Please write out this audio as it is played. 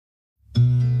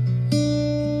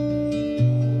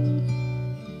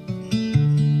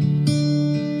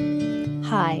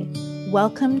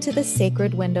Welcome to the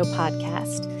Sacred Window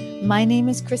podcast. My name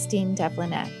is Christine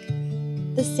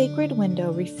Devlinek. The Sacred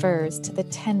Window refers to the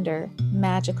tender,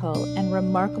 magical, and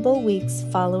remarkable weeks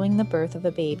following the birth of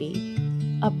a baby.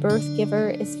 A birth giver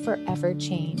is forever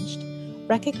changed.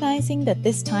 Recognizing that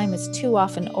this time is too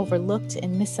often overlooked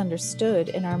and misunderstood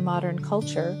in our modern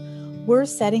culture, we're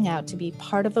setting out to be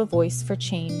part of a voice for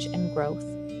change and growth.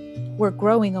 We're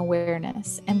growing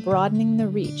awareness and broadening the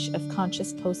reach of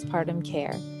conscious postpartum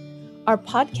care. Our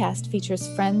podcast features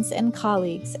friends and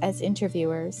colleagues as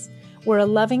interviewers. We're a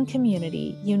loving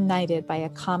community united by a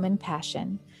common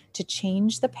passion to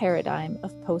change the paradigm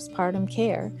of postpartum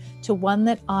care to one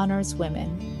that honors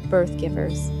women, birth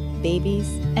givers, babies,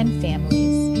 and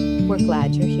families. We're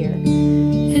glad you're here.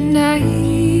 And I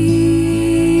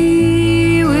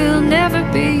will never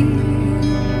be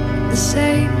the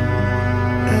same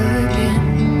again.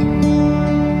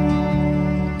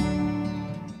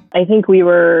 I think we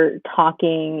were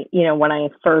talking, when I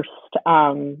first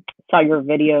saw your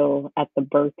video at the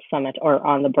birth summit or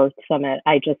on the birth summit,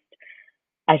 I just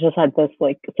had this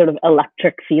like sort of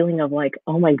electric feeling of like,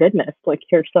 oh my goodness, like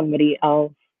here's somebody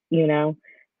else,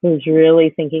 who's really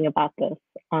thinking about this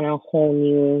on a whole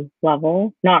new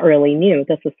level. Not really new.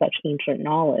 This is such ancient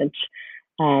knowledge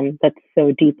that's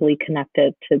so deeply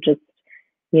connected to just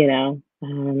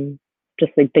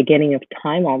like beginning of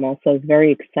time almost. So I was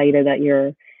very excited that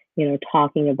you're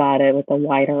talking about it with a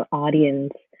wider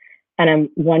audience. And I'm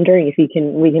wondering if we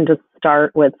can just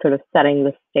start with sort of setting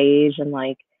the stage and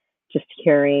like just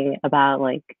hearing about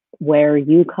like where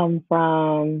you come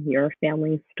from, your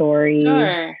family story.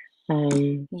 Sure.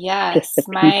 Yes, just the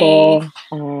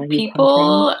my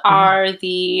people are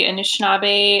the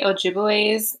Anishinaabe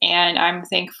Ojibways, and I'm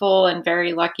thankful and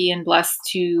very lucky and blessed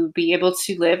to be able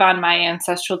to live on my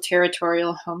ancestral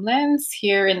territorial homelands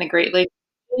here in the Great Lakes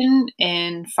region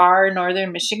in far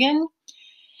northern Michigan.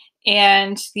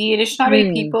 And the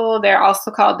Anishinaabe people, they're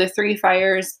also called the Three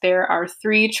Fires. There are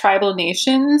three tribal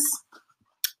nations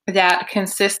that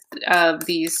consist of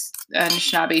these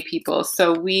Anishinaabe people.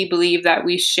 So we believe that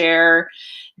we share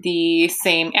the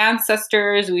same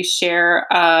ancestors, we share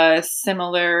a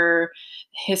similar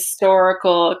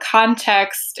historical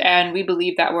context, and we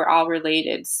believe that we're all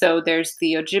related. So there's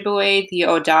the Ojibwe, the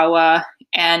Odawa,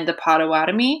 and the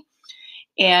Potawatomi.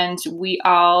 And we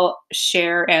all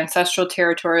share ancestral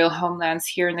territorial homelands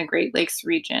here in the Great Lakes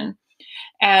region.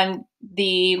 And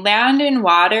the land and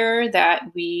water that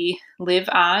we live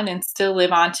on and still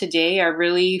live on today are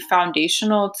really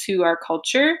foundational to our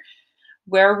culture.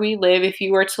 Where we live, if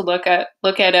you were to look at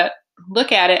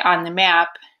it on the map,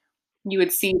 you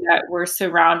would see that we're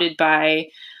surrounded by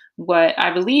what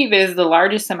I believe is the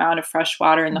largest amount of fresh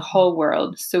water in the whole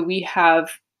world. So we have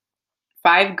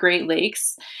 5 Great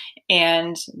Lakes,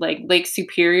 and like Lake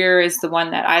Superior is the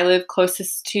one that I live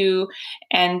closest to.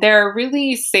 And there are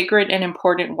really sacred and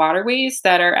important waterways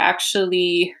that are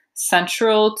actually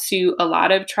central to a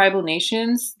lot of tribal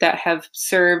nations that have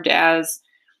served as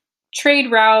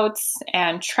trade routes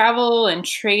and travel and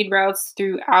trade routes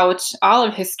throughout all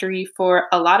of history for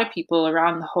a lot of people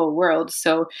around the whole world.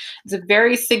 So it's a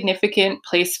very significant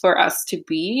place for us to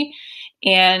be.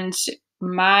 And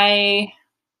my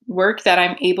work that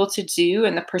I'm able to do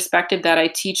and the perspective that I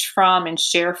teach from and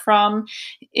share from,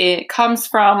 it comes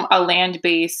from a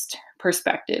land-based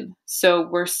perspective. So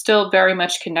we're still very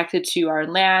much connected to our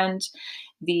land.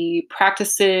 The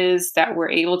practices that we're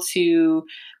able to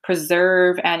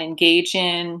preserve and engage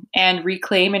in and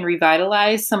reclaim and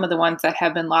revitalize, some of the ones that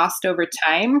have been lost over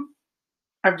time,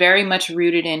 are very much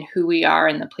rooted in who we are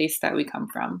and the place that we come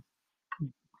from.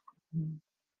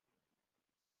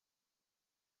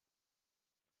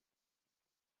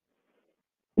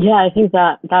 Yeah, I think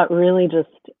that really just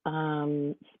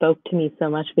spoke to me so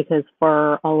much because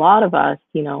for a lot of us,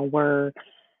 we're,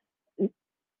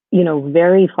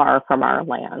 very far from our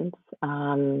lands.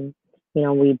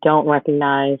 We don't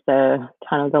recognize the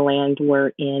kind of the land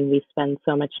we're in. We spend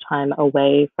so much time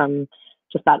away from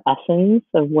just that essence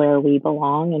of where we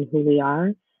belong and who we are.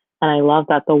 And I love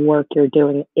that the work you're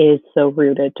doing is so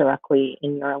rooted directly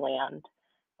in your land.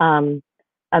 I'm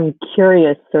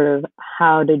curious, sort of,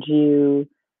 how did you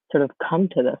sort of come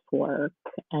to this work?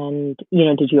 And,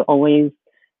 did you always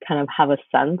kind of have a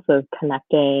sense of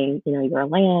connecting, your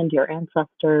land, your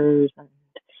ancestors, and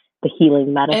the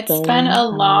healing medicine? It's been a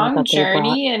long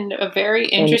journey and a very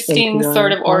interesting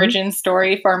sort of origin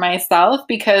story for myself,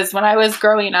 because when I was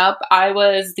growing up, I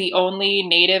was the only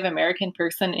Native American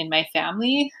person in my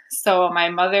family. So my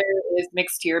mother is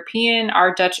mixed European.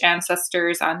 Our Dutch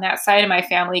ancestors on that side of my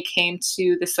family came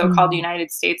to the so-called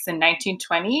United States in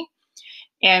 1920.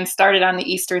 and started on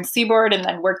the Eastern Seaboard and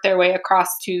then worked their way across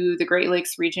to the Great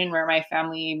Lakes region where my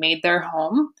family made their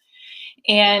home.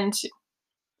 And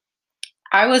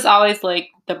I was always like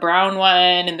the brown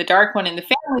one and the dark one in the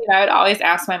family. And I would always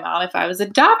ask my mom if I was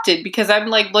adopted because I'm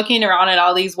like looking around at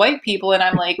all these white people and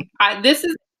I'm like, this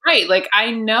is right. Like,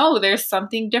 I know there's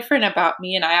something different about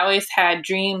me. And I always had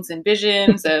dreams and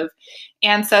visions of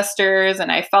ancestors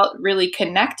and I felt really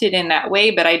connected in that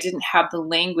way, but I didn't have the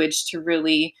language to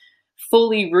really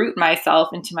fully root myself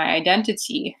into my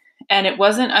identity. And it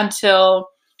wasn't until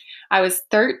I was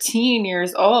 13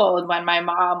 years old when my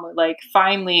mom like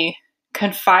finally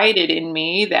confided in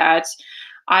me that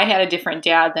I had a different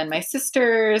dad than my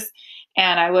sisters.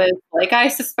 And I was like I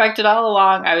suspected all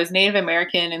along, I was Native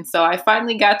American. And so I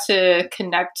finally got to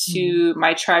connect to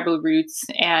my tribal roots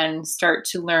and start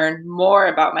to learn more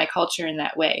about my culture in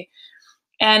that way.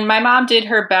 And my mom did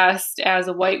her best as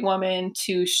a white woman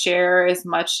to share as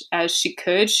much as she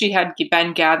could. She had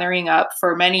been gathering up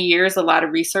for many years a lot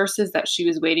of resources that she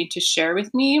was waiting to share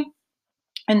with me.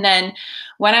 And then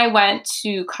when I went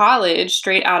to college,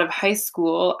 straight out of high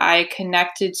school, I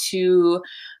connected to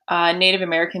Native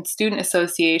American Student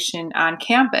Association on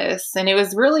campus. And it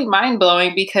was really mind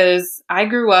blowing because I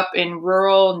grew up in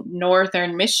rural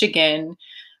northern Michigan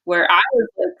where I was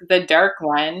like the dark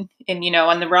one. And,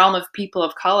 in the realm of people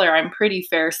of color, I'm pretty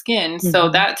fair skinned. So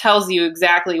that tells you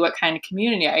exactly what kind of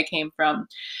community I came from.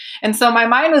 And so my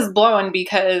mind was blown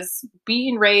because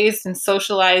being raised and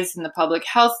socialized in the public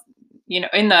health,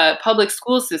 in the public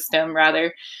school system,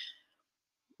 rather,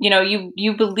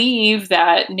 you believe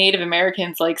that Native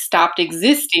Americans like stopped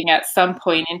existing at some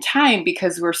point in time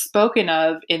because we're spoken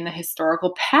of in the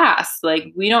historical past.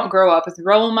 Like we don't grow up with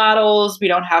role models. We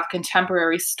don't have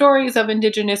contemporary stories of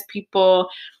Indigenous people.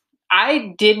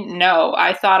 I didn't know.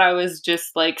 I thought I was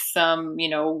just like some,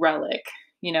 relic,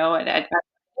 and I didn't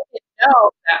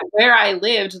know that where I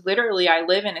lived, literally, I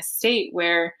live in a state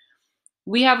where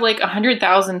we have like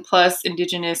 100,000 plus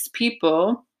Indigenous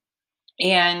people,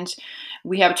 and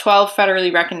we have 12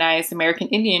 federally recognized American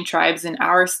Indian tribes in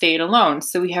our state alone.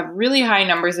 So we have really high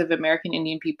numbers of American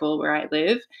Indian people where I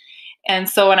live. And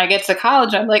so when I get to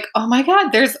college, I'm like, oh my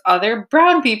God, there's other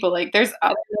brown people. Like there's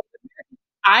other.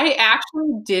 I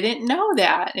actually didn't know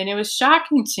that. And it was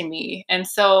shocking to me. And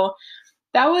so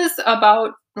that was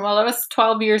that was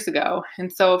 12 years ago.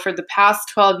 And so for the past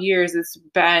 12 years, it's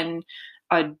been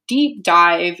a deep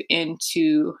dive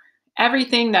into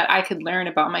everything that I could learn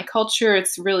about my culture.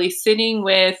 It's really sitting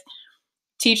with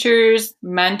teachers,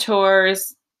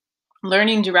 mentors,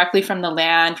 learning directly from the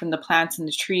land, from the plants and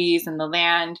the trees and the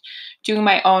land, doing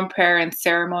my own prayer and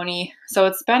ceremony. So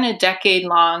it's been a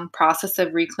decade-long process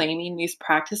of reclaiming these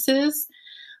practices.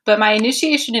 But my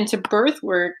initiation into birth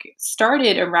work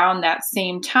started around that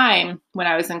same time when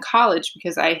I was in college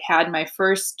because I had my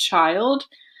first child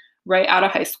right out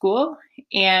of high school.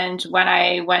 And when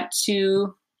I went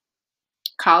to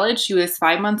college, she was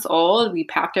 5 months old. We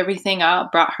packed everything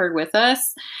up, brought her with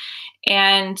us.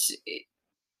 And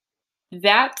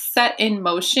that set in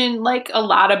motion, like a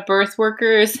lot of birth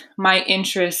workers, my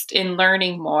interest in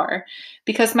learning more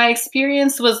because my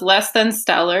experience was less than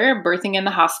stellar birthing in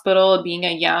the hospital, being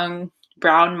a young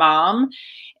brown mom,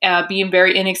 being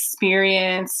very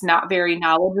inexperienced, not very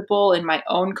knowledgeable in my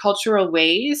own cultural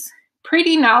ways.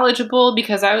 Pretty knowledgeable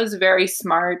because I was very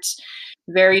smart,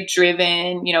 very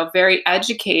driven, very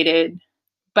educated.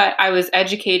 But I was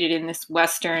educated in this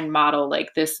Western model,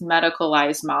 like this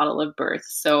medicalized model of birth.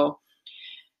 So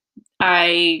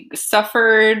I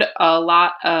suffered a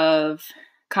lot of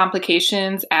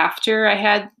complications after I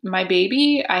had my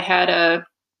baby. I had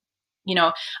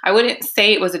I wouldn't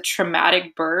say it was a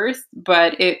traumatic birth,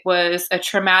 but it was a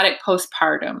traumatic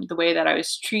postpartum, the way that I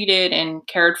was treated and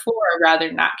cared for, or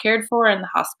rather not cared for in the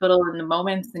hospital in the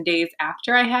moments and days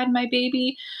after I had my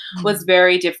baby was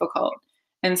very difficult.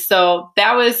 And so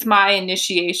that was my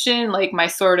initiation, like my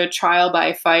sort of trial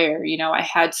by fire. I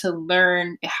had to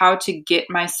learn how to get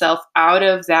myself out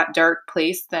of that dark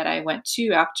place that I went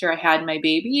to after I had my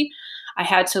baby. I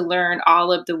had to learn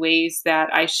all of the ways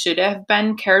that I should have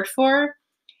been cared for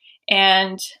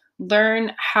and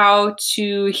learn how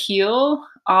to heal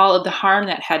all of the harm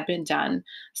that had been done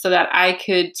so that I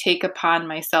could take upon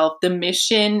myself the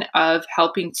mission of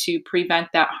helping to prevent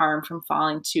that harm from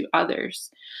falling to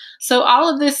others. So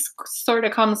all of this sort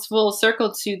of comes full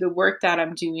circle to the work that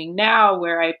I'm doing now,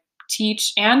 where I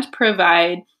teach and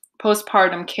provide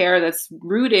postpartum care that's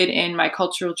rooted in my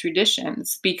cultural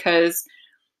traditions because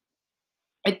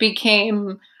it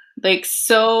became like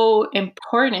so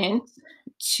important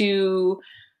to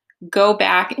go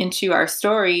back into our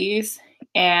stories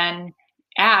and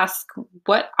ask,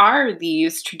 what are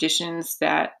these traditions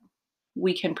that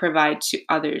we can provide to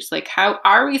others? Like, how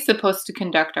are we supposed to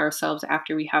conduct ourselves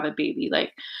after we have a baby?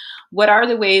 Like, what are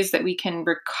the ways that we can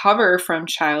recover from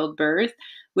childbirth,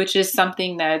 which is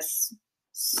something that's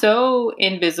so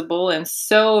invisible and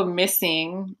so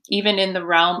missing, even in the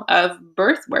realm of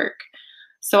birth work?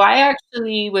 So, I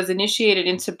actually was initiated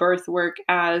into birth work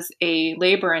as a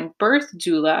labor and birth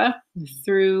doula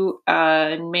through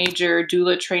a major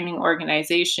doula training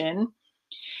organization.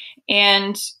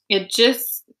 And it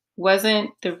just wasn't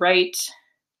the right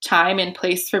time and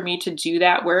place for me to do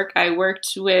that work. I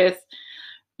worked with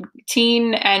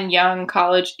teen and young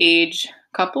college age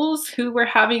couples who were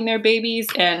having their babies,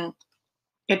 and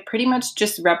it pretty much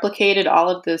just replicated all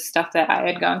of the stuff that I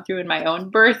had gone through in my own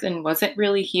birth and wasn't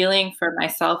really healing for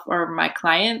myself or my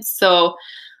clients. So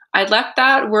I left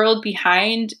that world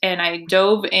behind and I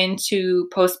dove into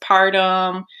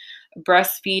postpartum,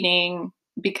 breastfeeding,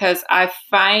 because I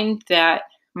find that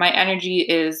my energy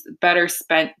is better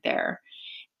spent there.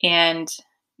 And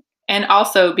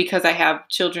also because I have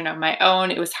children of my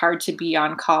own, it was hard to be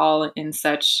on call in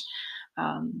such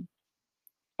um,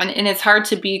 and it's hard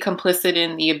to be complicit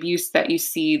in the abuse that you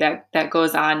see that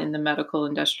goes on in the medical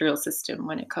industrial system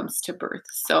when it comes to birth.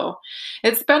 So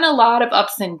it's been a lot of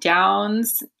ups and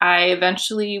downs. I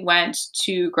eventually went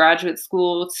to graduate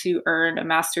school to earn a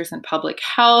master's in public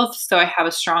health. So I have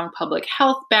a strong public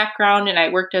health background, and I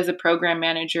worked as a program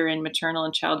manager in maternal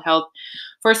and child health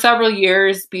for several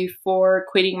years before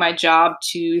quitting my job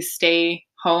to stay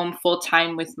home full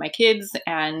time with my kids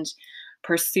and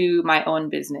pursue my own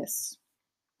business.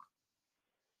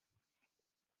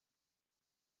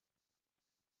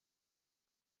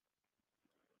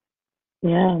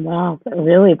 Yeah, wow, it's a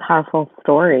really powerful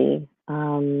story.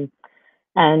 And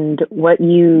what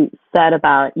you said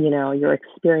about, your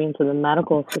experience in the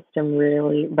medical system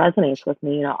really resonates with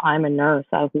me. I'm a nurse.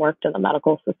 I've worked in the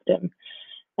medical system.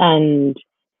 And,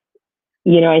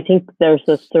 I think there's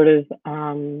this sort of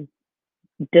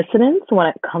dissonance when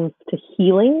it comes to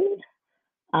healing,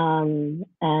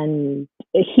 and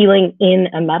healing in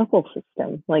a medical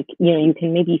system. Like, you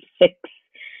can maybe fix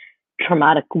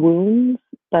traumatic wounds,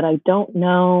 but I don't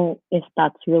know if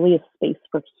that's really a space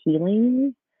for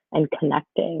healing and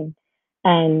connecting.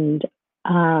 And,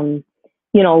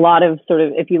 a lot of sort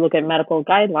of, if you look at medical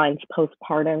guidelines,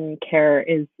 postpartum care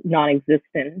is non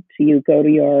existent. You go to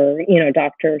your,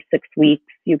 doctor 6 weeks,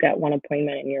 you get one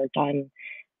appointment and you're done.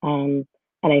 And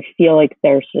I feel like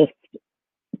there's just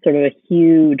sort of a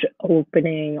huge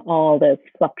opening, all this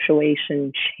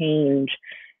fluctuation, change,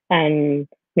 and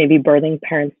maybe birthing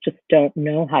parents just don't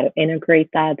know how to integrate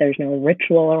that. There's no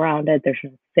ritual around it, there's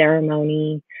no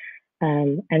ceremony.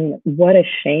 And what a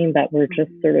shame that we're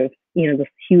just sort of, this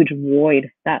huge void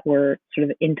that we're sort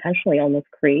of intentionally almost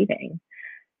creating.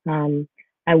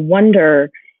 I wonder,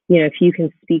 if you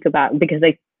can speak about, because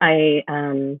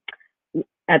in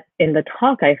the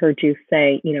talk, I heard you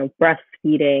say,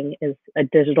 breastfeeding is a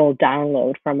digital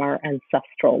download from our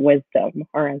ancestral wisdom,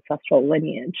 our ancestral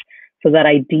lineage. So that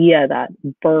idea that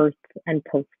birth and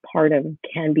postpartum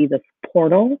can be this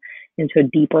portal into a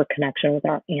deeper connection with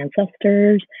our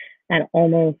ancestors and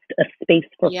almost a space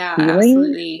for Yeah, healing.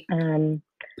 absolutely.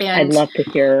 I'd And love to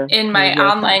hear in kind my of your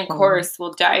online thoughts on that. course,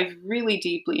 we'll dive really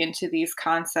deeply into these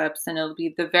concepts, and it'll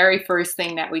be the very first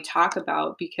thing that we talk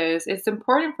about because it's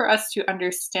important for us to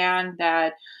understand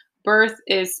that birth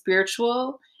is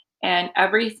spiritual, and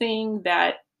everything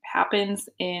that happens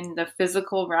in the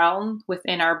physical realm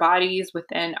within our bodies,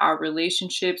 within our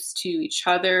relationships to each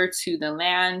other, to the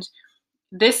land,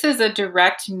 this is a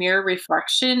direct mirror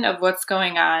reflection of what's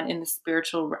going on in the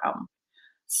spiritual realm.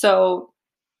 So,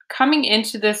 coming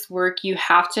into this work, you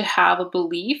have to have a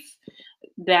belief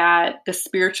that the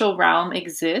spiritual realm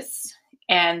exists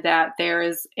and that there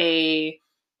is a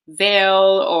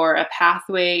veil or a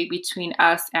pathway between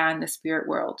us and the spirit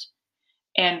world.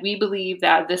 And we believe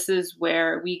that this is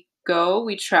where we go,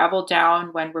 we travel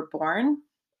down when we're born,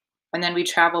 and then we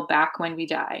travel back when we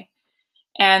die.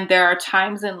 And there are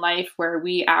times in life where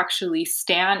we actually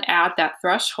stand at that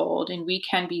threshold and we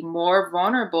can be more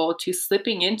vulnerable to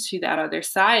slipping into that other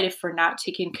side if we're not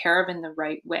taken care of in the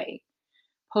right way.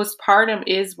 Postpartum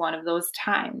is one of those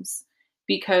times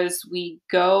because we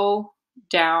go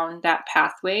down that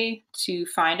pathway to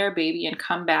find our baby and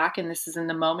come back. And this is in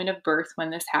the moment of birth when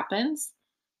this happens.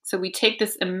 So we take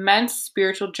this immense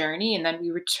spiritual journey and then we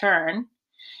return.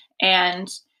 And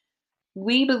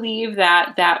we believe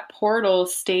that that portal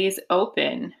stays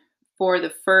open for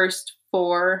the first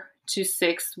 4 to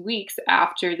 6 weeks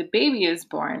after the baby is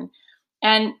born.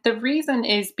 And the reason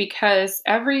is because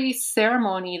every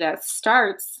ceremony that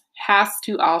starts has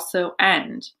to also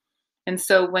end. And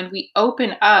so when we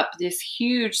open up this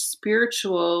huge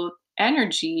spiritual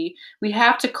energy, we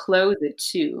have to close it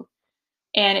too.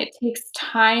 And it takes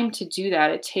time to do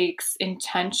that. It takes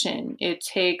intention, it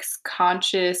takes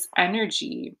conscious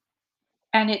energy,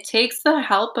 and it takes the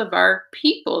help of our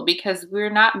people because we're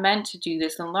not meant to do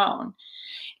this alone.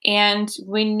 And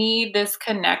we need this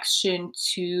connection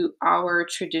to our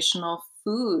traditional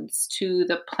foods, to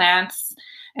the plants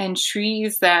and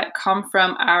trees that come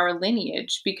from our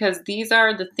lineage, because these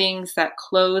are the things that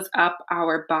close up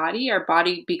our body. Our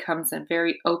body becomes a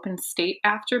very open state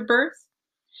after birth.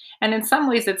 And in some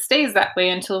ways, it stays that way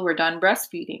until we're done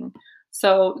breastfeeding.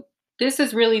 So, this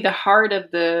is really the heart of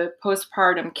the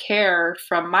postpartum care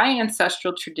from my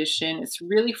ancestral tradition. It's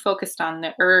really focused on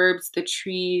the herbs, the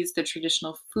trees, the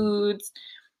traditional foods,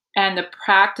 and the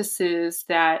practices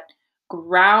that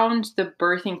ground the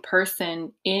birthing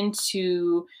person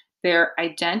into their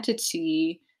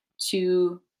identity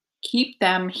to keep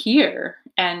them here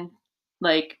and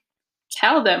like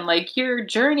tell them like your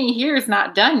journey here is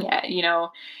not done yet,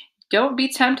 don't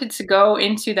be tempted to go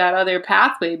into that other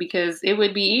pathway because it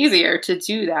would be easier to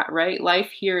do that, right? Life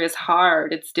here is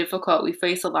hard. It's difficult. We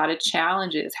face a lot of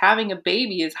challenges. Having a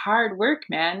baby is hard work,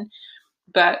 man,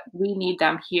 but we need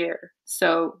them here.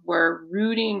 So we're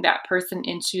rooting that person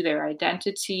into their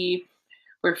identity.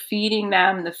 We're feeding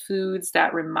them the foods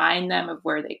that remind them of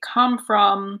where they come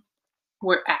from.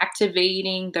 We're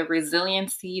activating the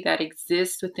resiliency that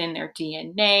exists within their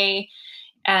DNA,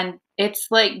 and it's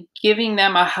like giving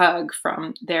them a hug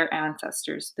from their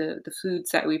ancestors, the foods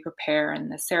that we prepare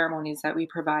and the ceremonies that we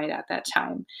provide at that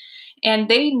time. And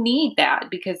they need that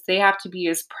because they have to be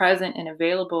as present and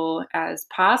available as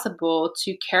possible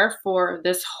to care for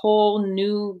this whole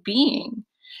new being.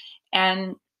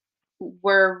 And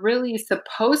we're really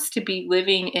supposed to be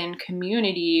living in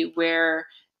community where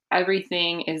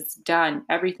everything is done,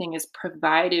 everything is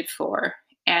provided for,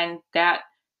 and that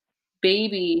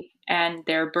baby and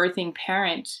their birthing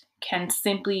parent can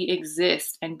simply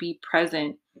exist and be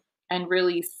present and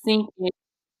really sink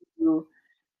into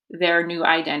their new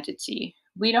identity.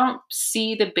 We don't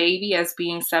see the baby as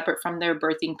being separate from their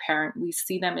birthing parent. We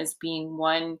see them as being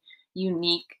one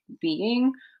unique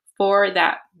being for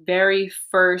that very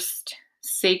first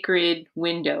sacred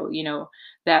window,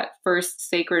 that first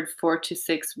sacred 4 to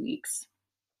 6 weeks.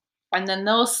 And then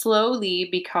they'll slowly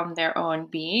become their own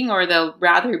being, or they'll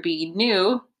rather be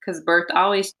new because birth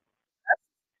always,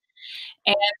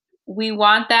 and we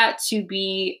want that to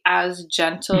be as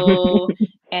gentle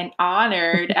and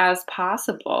honored as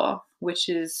possible, which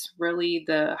is really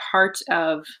the heart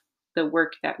of the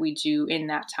work that we do in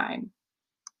that time.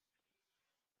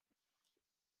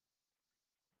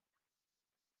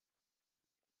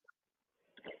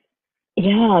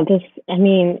 Yeah, I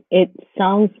mean, it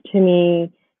sounds to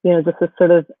me, this is sort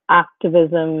of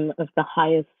activism of the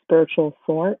highest spiritual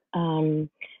sort.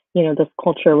 This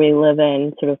culture we live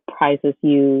in sort of prizes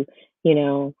you, you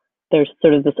know, there's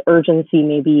sort of this urgency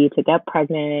maybe to get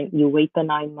pregnant. You wait the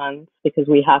 9 months because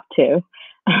we have to.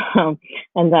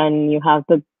 And then you have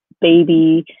the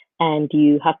baby and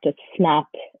you have to snap,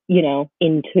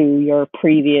 into your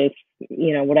previous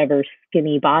whatever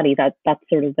skinny body. That's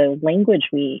sort of the language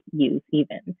we use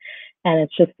even. And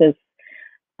it's just this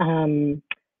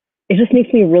it just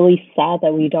makes me really sad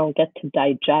that we don't get to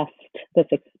digest this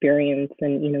experience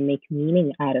and make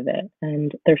meaning out of it.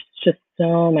 And there's just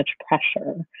so much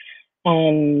pressure.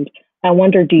 And I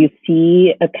wonder, do you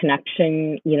see a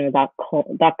connection,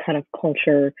 that kind of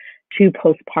culture to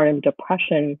postpartum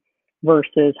depression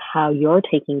versus how you're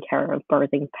taking care of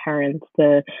birthing parents,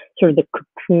 the sort of the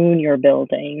cocoon you're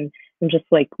building, and just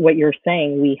like what you're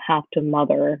saying, we have to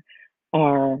mother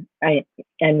our,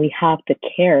 and we have to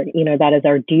care. That is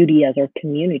our duty as our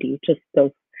community. Just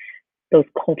those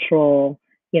cultural,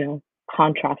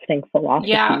 contrasting Yeah,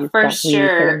 philosophies for that we sort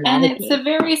sure. of And it's a navigate.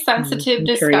 very sensitive I'm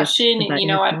curious discussion. And, about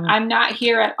your thoughts. I'm not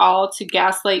here at all to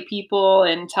gaslight people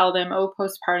and tell them, oh,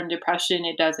 postpartum depression,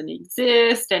 it doesn't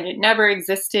exist and it never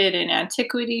existed in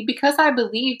antiquity, because I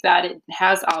believe that it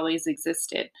has always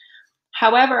existed.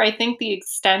 However, I think the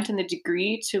extent and the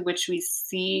degree to which we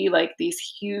see like these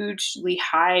hugely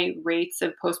high rates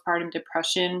of postpartum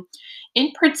depression, in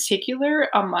particular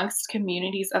amongst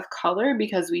communities of color,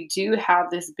 because we do have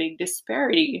this big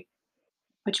disparity,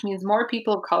 which means more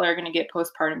people of color are going to get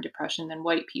postpartum depression than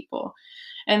white people.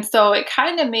 And so it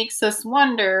kind of makes us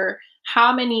wonder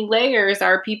how many layers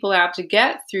our people have to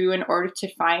get through in order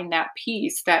to find that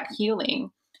peace, that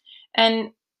healing.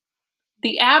 And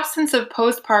the absence of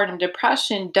postpartum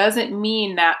depression doesn't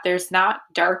mean that there's not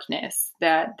darkness,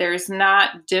 that there's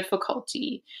not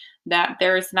difficulty. that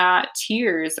there's not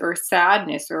tears or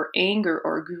sadness or anger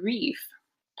or grief.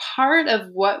 Part of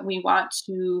what we want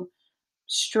to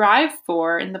strive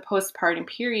for in the postpartum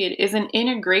period is an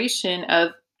integration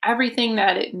of everything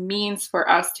that it means for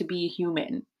us to be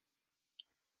human.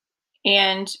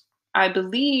 And I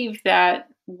believe that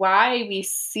why we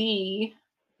see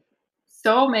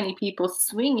so many people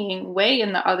swinging way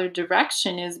in the other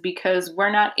direction is because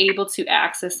we're not able to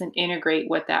access and integrate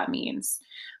what that means.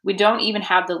 We don't even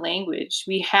have the language.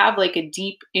 We have like a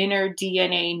deep inner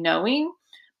DNA knowing,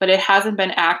 but it hasn't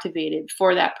been activated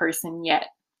for that person yet.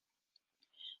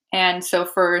 And so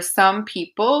for some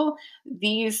people,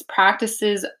 these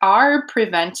practices are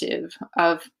preventive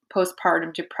of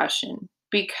postpartum depression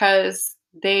because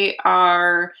they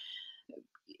are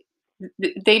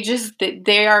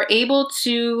able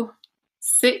to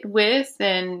sit with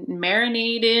and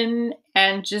marinate in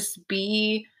and just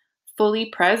be fully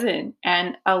present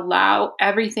and allow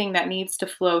everything that needs to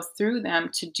flow through them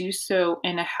to do so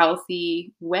in a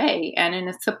healthy way and in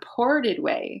a supported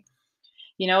way.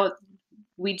 You know,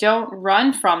 we don't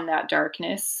run from that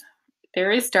darkness. There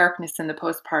is darkness in the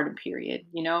postpartum period.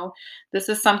 This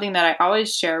is something that I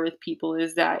always share with people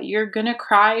is that you're going to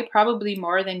cry probably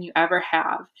more than you ever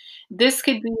have. This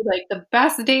could be like the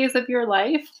best days of your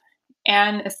life.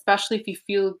 And especially if you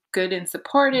feel good and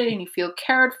supported and you feel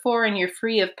cared for and you're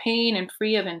free of pain and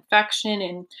free of infection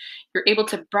and you're able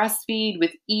to breastfeed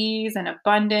with ease and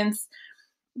abundance.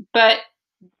 But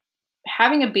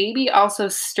having a baby also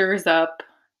stirs up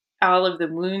all of the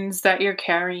wounds that you're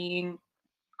carrying,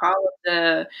 all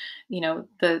of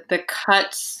the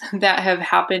cuts that have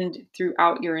happened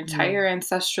throughout your entire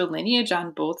ancestral lineage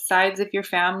on both sides of your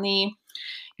family.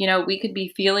 We could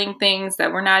be feeling things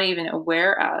that we're not even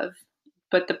aware of.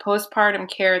 But the postpartum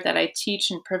care that I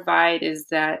teach and provide is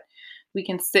that we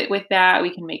can sit with that,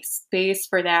 we can make space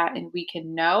for that, and we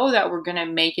can know that we're going to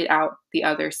make it out the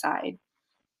other side.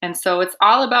 And so it's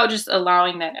all about just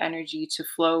allowing that energy to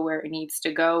flow where it needs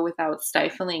to go without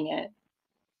stifling it.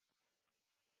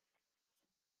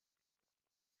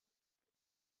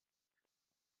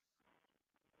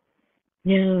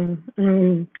 Yeah.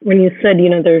 When you said,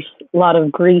 there's a lot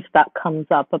of grief that comes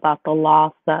up about the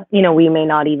loss that, we may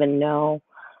not even know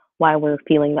why we're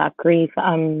feeling that grief.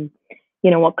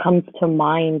 What comes to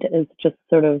mind is just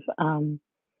sort of,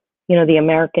 the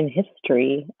American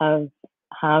history of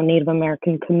how Native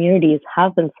American communities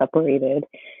have been separated,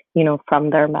 from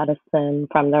their medicine,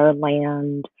 from their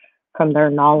land, from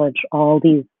their knowledge, all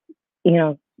these,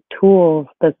 tools,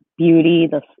 this beauty,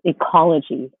 this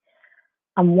ecology.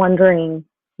 I'm wondering,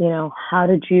 how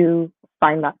did you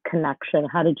find that connection?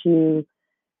 How did you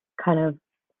kind of,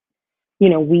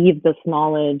 weave this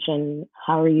knowledge, and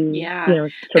how are you, Yeah, sort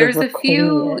of there's a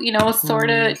reclaiming few, it,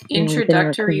 sort of within your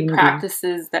introductory community?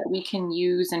 practices that we can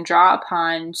use and draw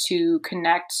upon to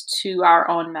connect to our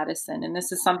own medicine. And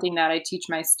this is something that I teach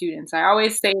my students. I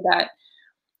always say that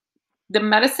the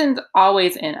medicine's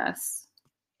always in us.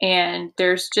 And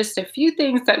there's just a few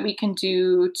things that we can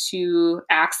do to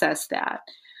access that.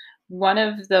 One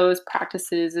of those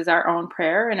practices is our own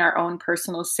prayer and our own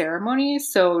personal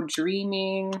ceremonies. So,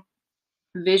 dreaming,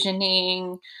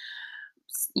 visioning,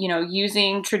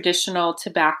 using traditional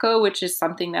tobacco, which is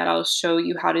something that I'll show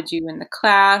you how to do in the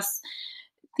class.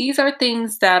 These are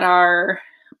things that are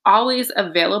always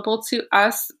available to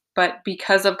us, but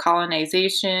because of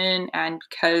colonization and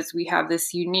because we have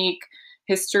this unique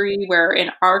history where in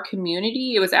our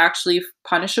community it was actually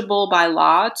punishable by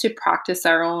law to practice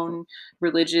our own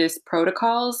religious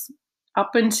protocols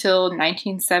up until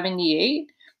 1978,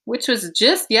 which was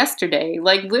just yesterday,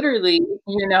 like literally,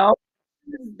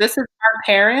 this is our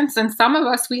parents, and some of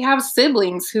us, we have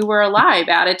siblings who were alive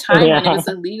at a time when it Yeah. was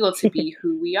illegal to be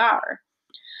who we are.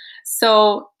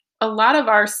 So a lot of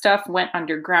our stuff went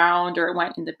underground or it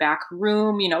went in the back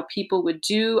room. People would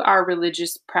do our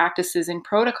religious practices and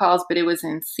protocols, but it was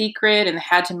in secret and they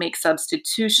had to make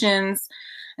substitutions.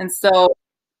 And so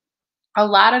a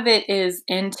lot of it is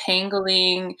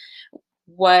entangling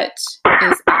what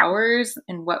is ours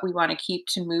and what we want to keep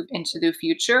to move into the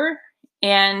future.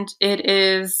 And it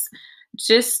is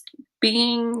just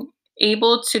being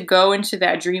able to go into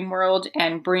that dream world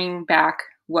and bring back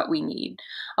what we need.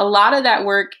 A lot of that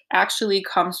work actually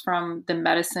comes from the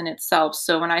medicine itself.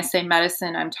 So when I say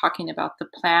medicine, I'm talking about the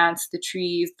plants, the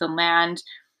trees, the land.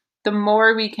 The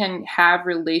more we can have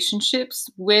relationships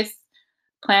with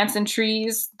plants and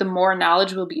trees, the more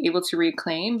knowledge we'll be able to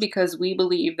reclaim because we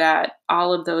believe that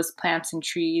all of those plants and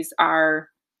trees are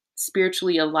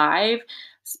spiritually alive,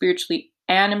 spiritually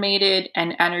animated,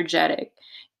 and energetic.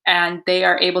 And they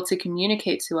are able to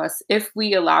communicate to us if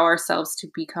we allow ourselves to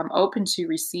become open to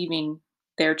receiving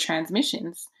their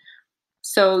transmissions.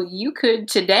 So you could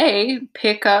today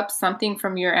pick up something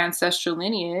from your ancestral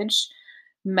lineage,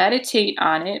 meditate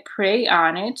on it, pray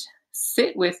on it,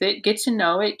 sit with it, get to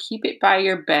know it, keep it by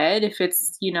your bed. If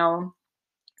it's,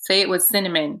 say it was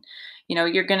cinnamon,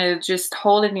 you're going to just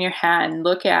hold it in your hand,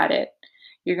 look at it.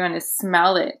 You're going to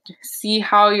smell it, see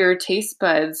how your taste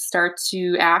buds start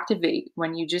to activate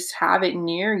when you just have it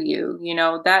near you.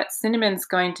 That cinnamon's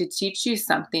going to teach you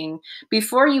something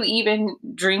before you even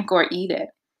drink or eat it.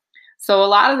 So a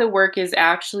lot of the work is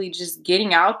actually just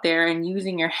getting out there and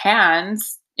using your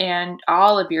hands and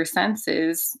all of your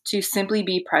senses to simply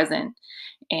be present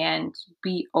and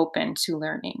be open to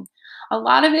learning. A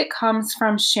lot of it comes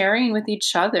from sharing with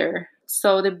each other.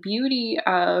 So the beauty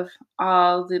of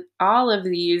all of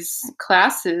these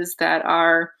classes that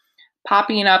are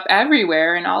popping up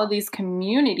everywhere in all of these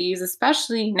communities,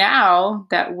 especially now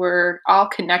that we're all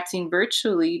connecting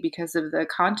virtually because of the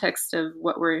context of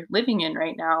what we're living in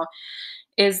right now,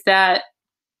 is that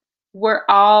we're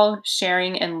all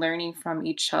sharing and learning from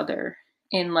each other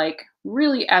in like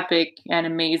really epic and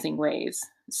amazing ways.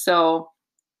 So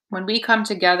when we come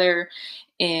together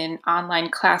in online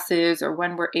classes or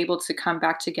when we're able to come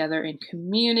back together in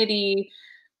community,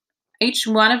 each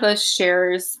one of us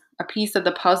shares a piece of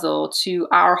the puzzle to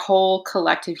our whole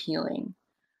collective healing.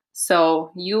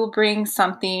 So you'll bring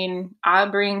something, I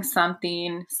bring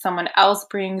something, someone else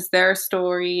brings their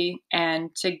story,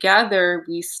 and together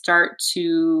we start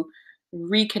to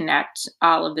reconnect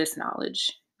all of this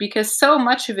knowledge because so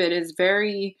much of it is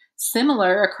very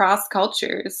similar across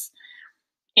cultures.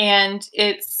 And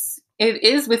it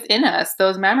is within us.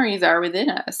 Those memories are within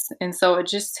us. And so it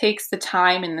just takes the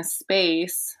time and the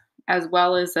space as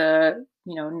well as a,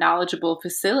 knowledgeable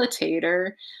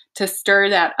facilitator to stir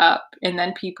that up. And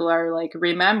then people are like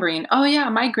remembering, oh yeah,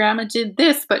 my grandma did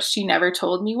this, but she never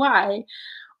told me why.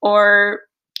 Or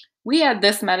we had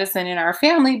this medicine in our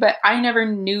family, but I never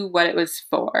knew what it was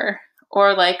for.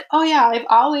 Or like, oh yeah, I've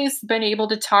always been able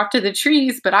to talk to the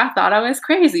trees, but I thought I was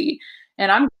crazy.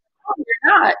 And I'm no,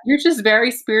 you're not. You're just very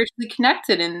spiritually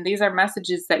connected. And these are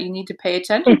messages that you need to pay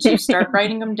attention to. Start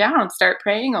writing them down, start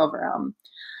praying over them.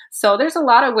 So there's a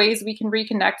lot of ways we can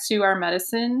reconnect to our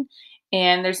medicine.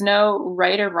 And there's no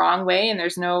right or wrong way, and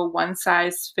there's no one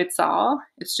size fits all.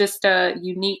 It's just a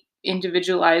unique,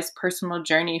 individualized personal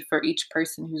journey for each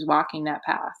person who's walking that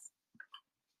path.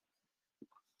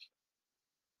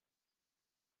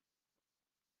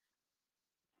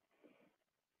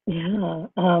 Yeah,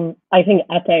 I think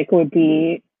epic would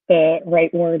be the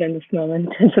right word in this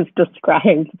moment to just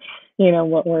describe,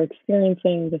 what we're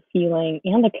experiencing, the feeling,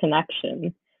 and the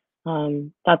connection.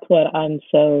 That's what I'm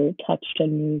so touched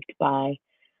and moved by.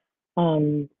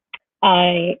 Um,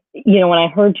 when I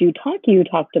heard you talk, you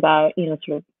talked about,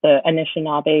 sort of the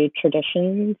Anishinaabe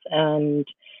traditions and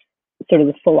sort of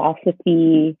the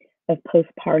philosophy of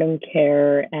postpartum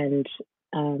care and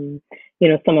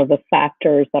some of the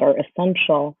factors that are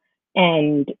essential.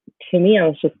 And to me, I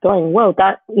was just going, whoa,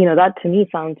 that to me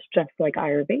sounds just like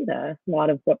Ayurveda. A lot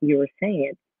of what you were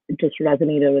saying, it just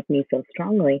resonated with me so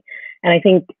strongly. And I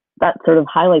think that sort of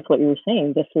highlights what you were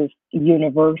saying. This is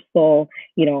universal,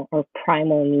 our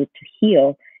primal need to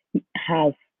heal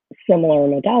has similar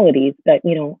modalities, but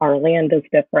our land is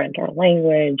different, our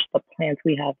language, the plants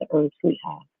we have, the herbs we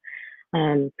have.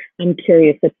 I'm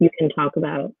curious if you can talk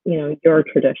about your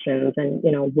traditions and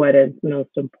what is most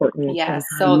important and Yes.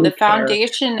 how So the you care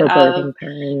foundation for of birthing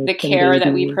parents the and care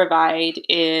that we babies. provide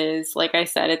is, like I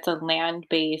said, it's a land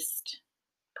based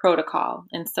protocol.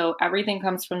 And so everything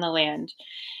comes from the land.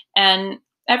 And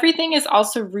everything is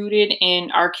also rooted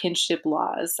in our kinship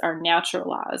laws, our natural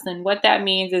laws. And what that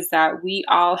means is that we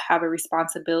all have a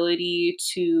responsibility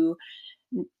to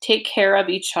take care of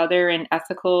each other in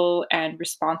ethical and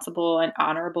responsible and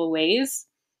honorable ways.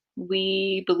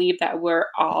 We believe that we're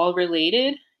all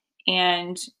related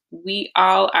and we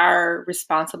all are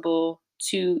responsible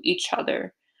to each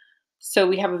other. So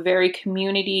we have a very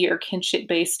community or kinship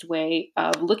based way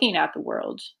of looking at the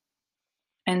world.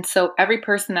 And so every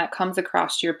person that comes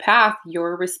across your path,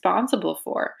 you're responsible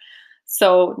for.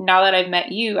 So now that I've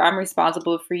met you, I'm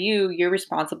responsible for you, you're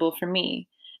responsible for me.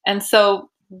 And so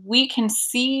we can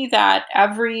see that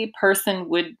every person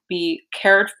would be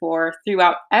cared for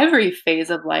throughout every phase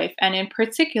of life, and in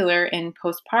particular in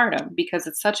postpartum, because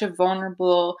it's such a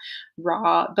vulnerable,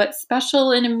 raw, but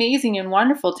special and amazing and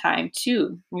wonderful time,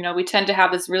 too. We tend to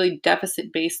have this really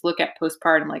deficit based look at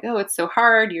postpartum like, oh, it's so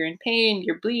hard, you're in pain,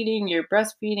 you're bleeding, you're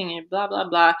breastfeeding, and blah, blah,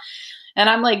 blah. And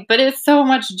I'm like, but it's so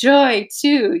much joy,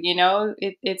 too.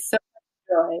 It's so much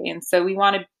joy. And so we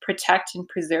want to protect and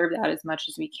preserve that as much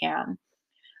as we can.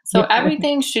 So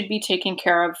everything should be taken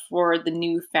care of for the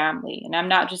new family. And I'm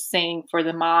not just saying for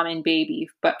the mom and baby,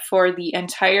 but for the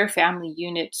entire family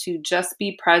unit to just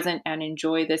be present and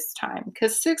enjoy this time.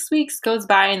 Because 6 weeks goes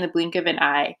by in the blink of an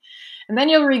eye. And then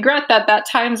you'll regret that that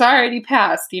time's already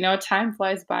passed. Time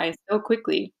flies by so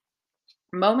quickly.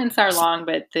 Moments are long,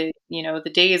 but the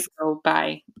days go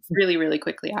by really, really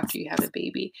quickly after you have a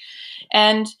baby.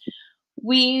 And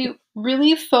we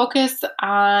really focus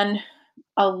on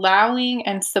allowing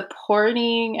and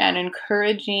supporting and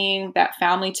encouraging that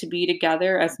family to be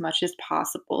together as much as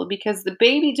possible because the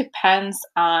baby depends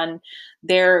on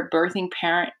their birthing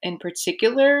parent in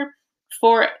particular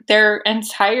for their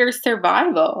entire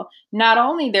survival. Not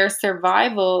only their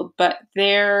survival, but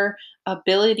their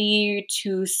ability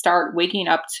to start waking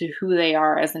up to who they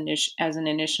are as an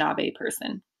Anishinaabe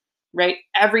person, right?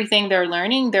 Everything they're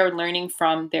learning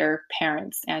from their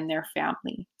parents and their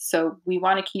family. So we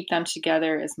want to keep them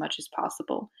together as much as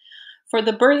possible. For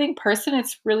the birthing person,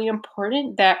 it's really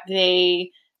important that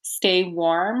they stay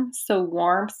warm. So,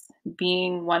 warmth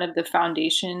being one of the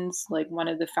foundations, like one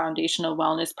of the foundational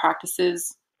wellness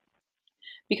practices,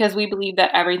 because we believe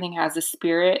that everything has a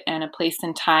spirit and a place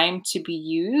and time to be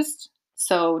used.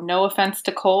 So, no offense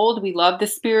to cold. We love the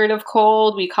spirit of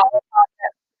cold. We call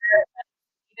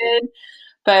it,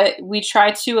 but we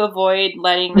try to avoid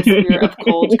letting the spirit of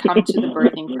cold come to the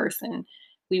birthing person.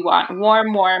 We want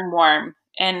warm, warm, warm.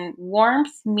 And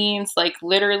warmth means like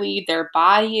literally their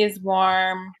body is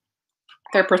warm.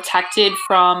 They're protected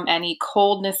from any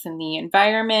coldness in the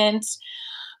environment.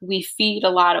 We feed a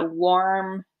lot of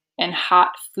warm and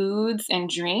hot foods and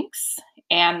drinks,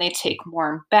 and they take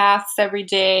warm baths every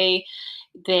day.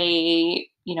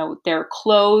 They're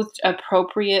clothed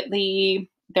appropriately.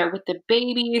 They're with the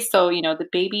baby. So, the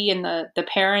baby and the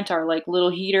parent are like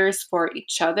little heaters for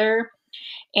each other.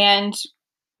 And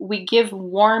we give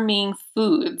warming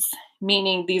foods,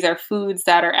 meaning these are foods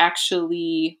that are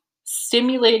actually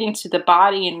stimulating to the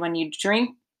body. And when you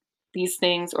drink these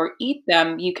things or eat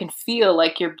them, you can feel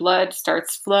like your blood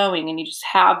starts flowing and you just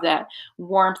have that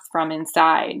warmth from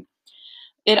inside.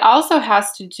 It also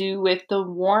has to do with the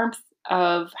warmth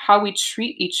of how we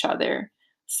treat each other.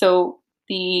 So,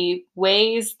 the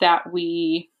ways that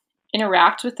we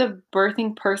interact with a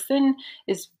birthing person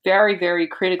is very, very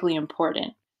critically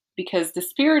important because the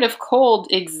spirit of cold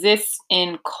exists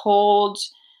in cold,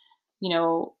 you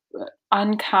know,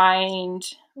 unkind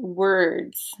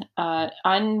words,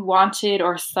 unwanted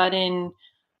or sudden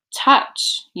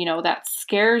touch, that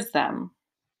scares them.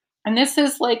 And this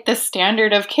is like the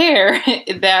standard of care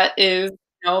that is,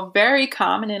 very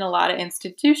common in a lot of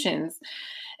institutions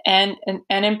and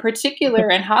in particular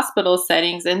in hospital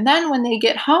settings. And then when they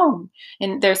get home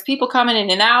and there's people coming in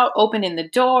and out, opening the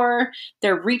door,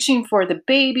 they're reaching for the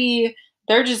baby,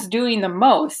 they're just doing the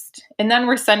most. And then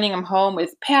we're sending them home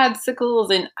with padsicles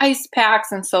and ice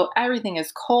packs. And so everything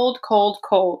is cold, cold,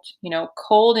 cold,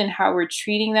 cold in how we're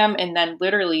treating them. And then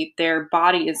literally their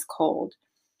body is cold.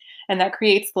 And that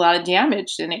creates a lot of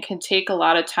damage, and it can take a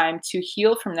lot of time to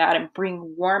heal from that and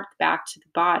bring warmth back to the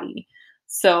body.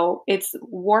 So it's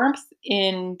warmth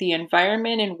in the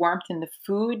environment and warmth in the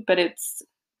food, but it's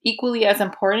equally as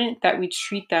important that we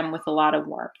treat them with a lot of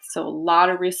warmth. So a lot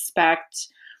of respect,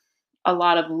 a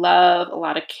lot of love, a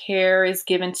lot of care is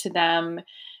given to them.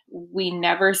 We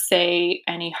never say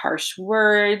any harsh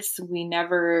words. We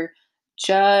never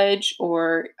judge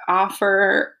or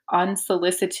offer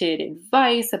unsolicited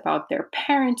advice about their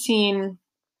parenting.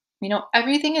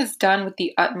 Everything is done with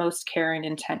the utmost care and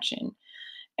intention.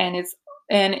 And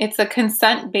it's a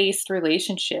consent-based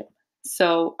relationship.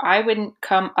 So I wouldn't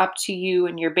come up to you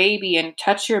and your baby and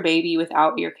touch your baby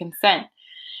without your consent.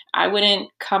 I wouldn't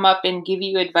come up and give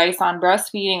you advice on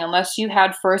breastfeeding unless you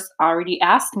had first already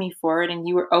asked me for it and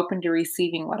you were open to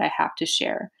receiving what I have to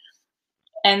share.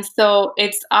 And so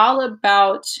it's all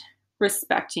about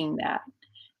respecting that.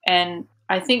 And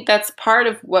I think that's part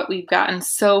of what we've gotten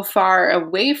so far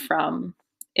away from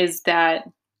is that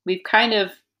we've kind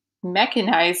of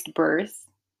mechanized birth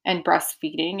and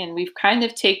breastfeeding, and we've kind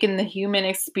of taken the human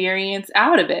experience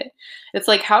out of it. It's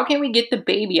like, how can we get the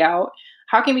baby out?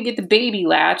 How can we get the baby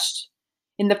latched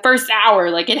in the first hour?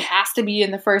 Like, it has to be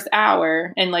in the first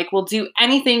hour. And like, we'll do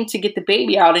anything to get the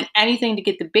baby out and anything to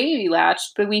get the baby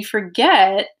latched. But we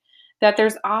forget that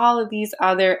there's all of these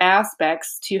other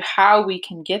aspects to how we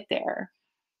can get there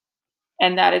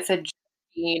and that it's a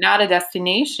journey, not a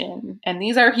destination. And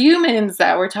these are humans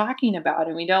that we're talking about,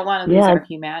 and we don't want to lose Yeah, our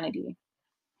humanity.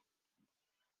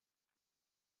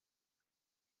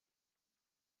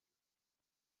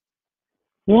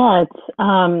 yeah,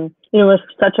 it's it's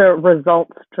such a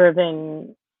results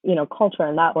driven culture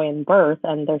in that way in birth,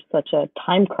 and there's such a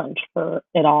time crunch for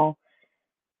it all.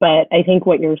 But I think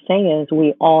what you're saying is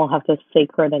we all have this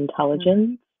sacred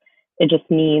intelligence. It just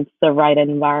needs the right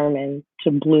environment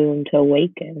to bloom, to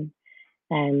awaken.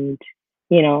 And,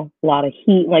 a lot of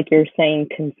heat, like you're saying,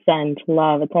 consent,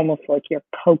 love. It's almost like you're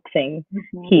coaxing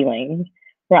healing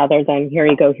rather than, here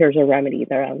you go, here's a remedy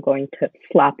that I'm going to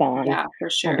slap on. Yeah, for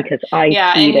sure. Because I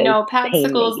Yeah, see and it as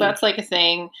padsicles, pain, that's like a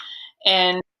thing.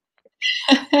 And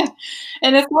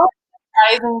and it's not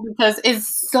surprising because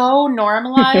it's so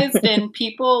normalized and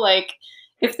people like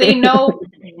if they know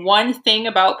one thing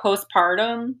about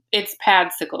postpartum, it's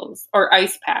padsicles or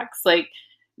ice packs. Like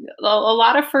a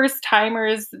lot of first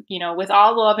timers, with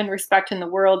all the love and respect in the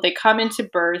world, they come into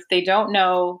birth, they don't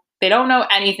know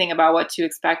anything about what to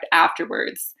expect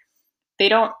afterwards. They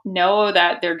don't know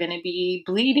that they're going to be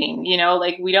bleeding,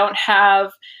 like we don't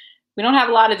have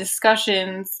a lot of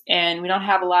discussions and we don't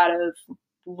have a lot of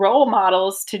role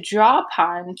models to draw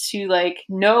upon to like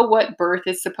know what birth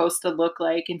is supposed to look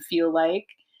like and feel like,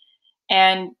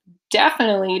 and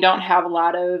definitely don't have a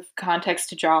lot of context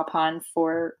to draw upon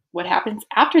for what happens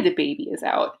after the baby is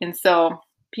out. And so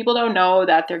people don't know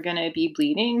that they're going to be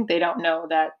bleeding. They don't know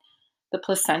that the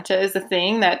placenta is a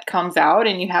thing that comes out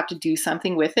and you have to do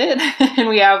something with it. And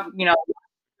we have,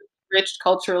 rich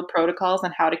cultural protocols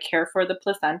on how to care for the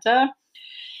placenta.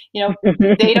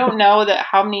 They don't know that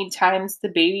how many times the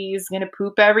baby is going to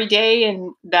poop every day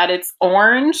and that it's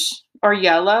orange or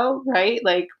yellow, right?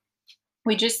 Like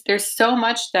there's so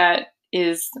much that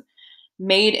is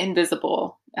made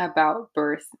invisible about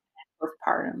birth and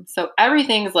postpartum. So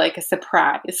everything's like a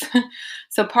surprise.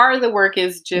 So part of the work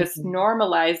is just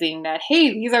normalizing that,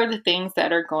 hey, these are the things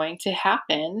that are going to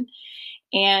happen,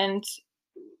 and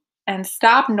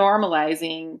stop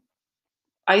normalizing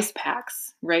ice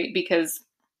packs, right? Because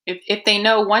if they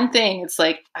know one thing, it's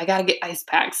like, I gotta get ice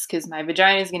packs because my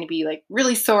vagina is gonna be like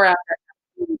really sore after I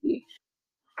have a baby.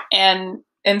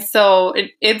 And so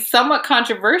it's somewhat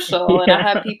controversial. And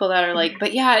I'll have people that are like,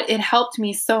 but yeah, it helped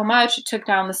me so much. It took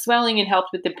down the swelling and helped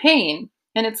with the pain.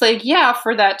 And it's like, yeah,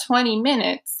 for that 20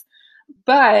 minutes.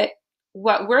 But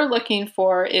what we're looking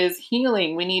for is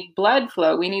healing. We need blood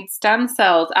flow. We need stem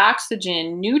cells,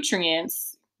 oxygen,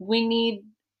 nutrients. We need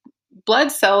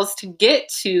blood cells to get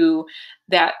to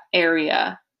that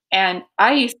area. And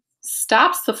ice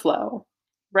stops the flow,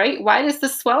 right? Why does the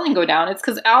swelling go down? It's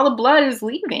because all the blood is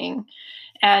leaving.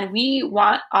 And we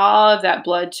want all of that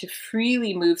blood to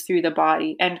freely move through the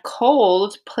body. And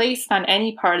cold placed on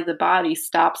any part of the body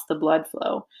stops the blood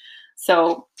flow.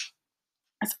 So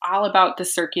it's all about the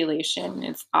circulation.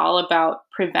 It's all about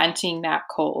preventing that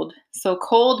cold. So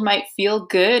cold might feel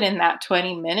good in that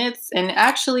 20 minutes. And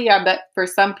actually, I bet for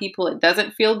some people it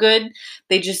doesn't feel good.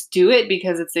 They just do it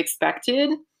because it's expected.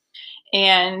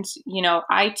 And,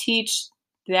 I teach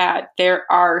that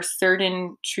there are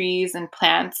certain trees and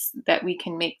plants that we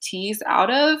can make teas out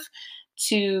of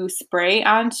to spray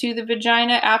onto the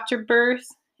vagina after birth.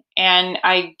 And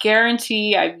I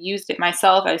guarantee I've used it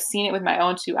myself. I've seen it with my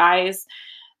own two eyes.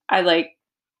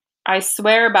 I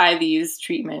swear by these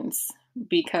treatments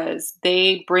because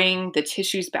they bring the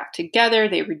tissues back together,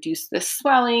 they reduce the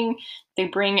swelling, they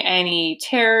bring any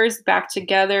tears back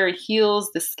together, it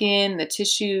heals the skin, the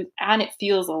tissue, and it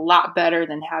feels a lot better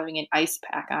than having an ice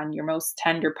pack on your most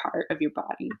tender part of your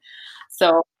body.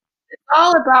 So it's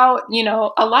all about,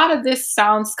 a lot of this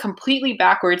sounds completely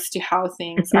backwards to how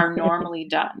things are normally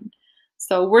done.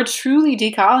 So we're truly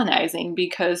decolonizing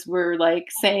because we're like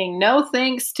saying no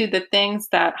thanks to the things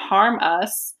that harm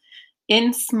us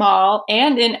in small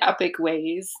and in epic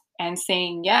ways, and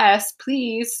saying yes,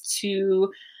 please,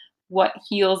 to what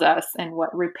heals us and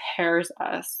what repairs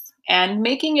us, and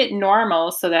making it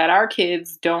normal so that our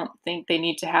kids don't think they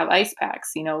need to have ice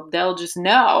packs. They'll just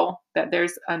know that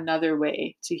there's another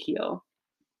way to heal.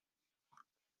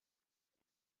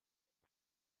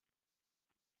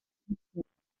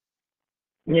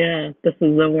 Yeah, this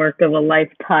is the work of a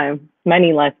lifetime,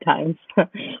 many lifetimes.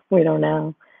 We don't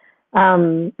know.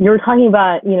 You were talking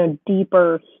about,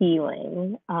 deeper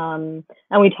healing. And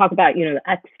we talk about, the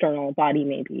external body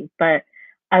maybe, but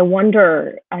I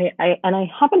wonder, and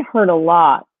I haven't heard a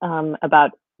lot,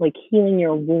 about like healing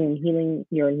your womb,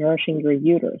 nourishing your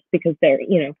uterus, because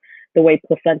the way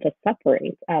placenta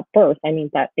separates at birth, I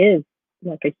mean, that is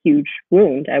like a huge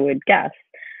wound, I would guess.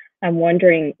 I'm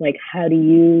wondering, like, how do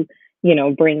you,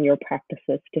 bring your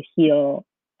practices to heal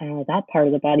that part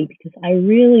of the body? Because I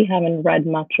really haven't read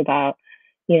much about,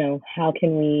 how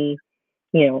can we,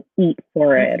 eat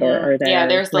for it, or are Yeah,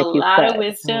 there, there's a like you lot of said,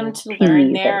 wisdom to learn teas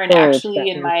or there. And herbs actually, that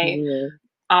in one can my use?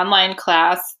 online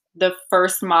class, the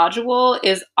first module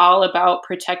is all about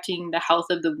protecting the health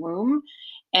of the womb.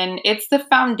 And it's the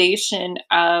foundation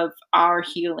of our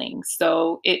healing.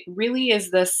 So it really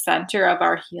is the center of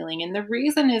our healing. And the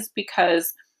reason is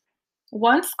because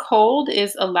once cold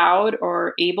is allowed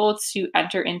or able to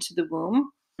enter into the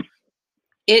womb,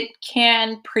 it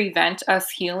can prevent us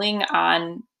healing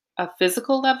on a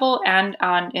physical level and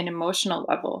on an emotional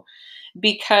level.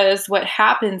 Because what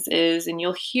happens is, and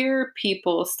you'll hear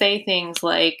people say things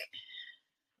like,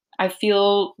 I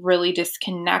feel really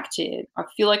disconnected. I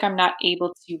feel like I'm not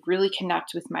able to really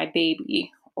connect with my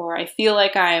baby, or I feel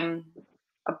like I'm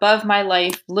above my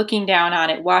life, looking down on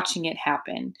it, watching it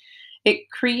happen.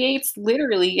 It creates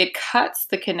literally, it cuts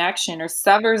the connection or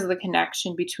severs the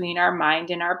connection between our mind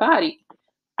and our body.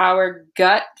 Our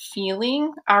gut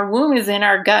feeling, our womb is in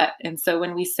our gut. And so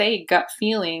when we say gut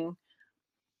feeling,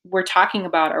 we're talking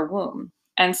about our womb.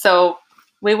 And so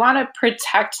we want to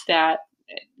protect that,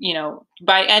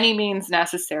 by any means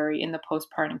necessary in the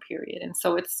postpartum period. And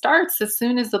so it starts as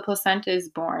soon as the placenta is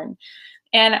born.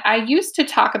 And I used to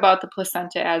talk about the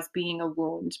placenta as being a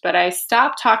wound, but I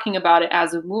stopped talking about it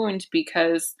as a wound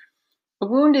because a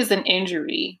wound is an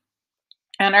injury.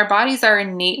 And our bodies are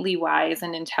innately wise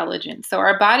and intelligent. So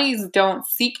our bodies don't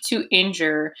seek to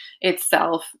injure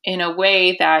itself in a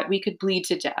way that we could bleed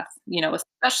to death,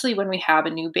 especially when we have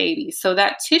a new baby. So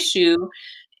that tissue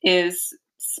is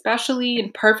specially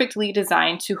and perfectly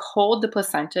designed to hold the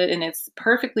placenta, and it's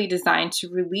perfectly designed to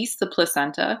release the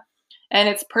placenta, and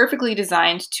it's perfectly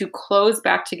designed to close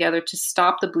back together to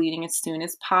stop the bleeding as soon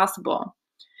as possible.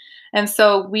 And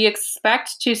so we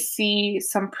expect to see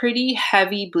some pretty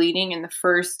heavy bleeding in the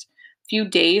first few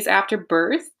days after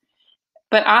birth.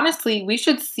 But honestly, we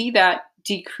should see that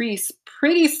decrease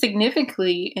pretty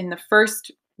significantly in the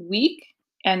first week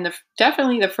and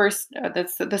definitely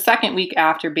the second week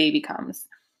after baby comes.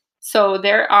 So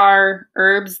there are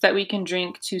herbs that we can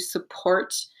drink to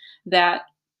support that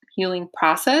healing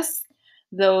process.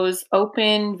 Those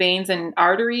open veins and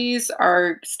arteries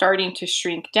are starting to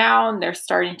shrink down, they're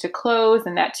starting to close,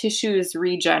 and that tissue is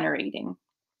regenerating.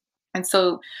 And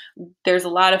so there's a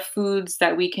lot of foods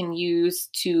that we can use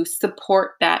to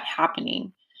support that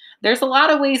happening. There's a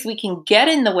lot of ways we can get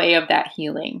in the way of that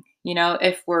healing.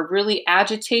 If we're really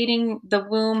agitating the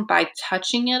womb by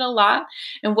touching it a lot.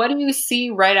 And what do you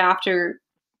see right after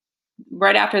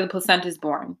the placenta is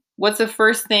born? What's the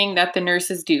first thing that the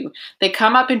nurses do? They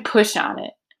come up and push on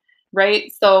it,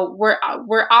 right? So we're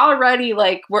already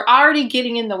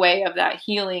getting in the way of that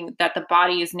healing that the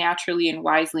body is naturally and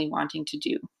wisely wanting to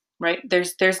do, right?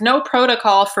 There's no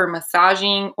protocol for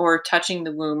massaging or touching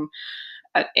the womb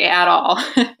at all.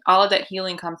 All of that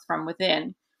healing comes from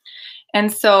within.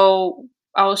 And so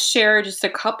I'll share just a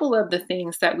couple of the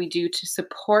things that we do to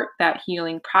support that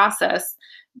healing process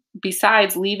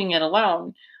besides leaving it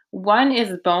alone. One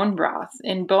is bone broth,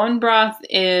 and bone broth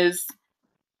is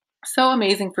so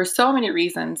amazing for so many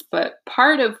reasons, but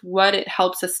part of what it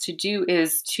helps us to do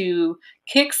is to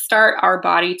kickstart our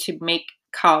body to make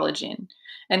collagen.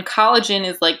 And collagen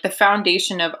is like the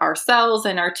foundation of our cells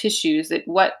and our tissues. It's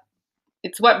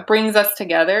what brings us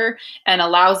together and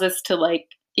allows us to like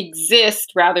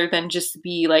exist rather than just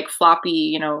be like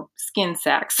floppy, skin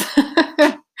sacks.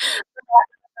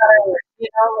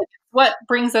 It's what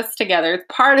brings us together. It's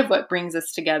part of what brings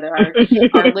us together.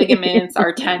 Our ligaments,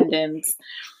 our tendons.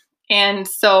 And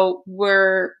so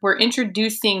we're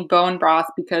introducing bone broth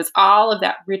because all of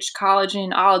that rich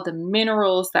collagen, all of the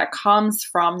minerals that comes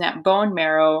from that bone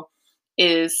marrow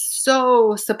is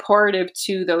so supportive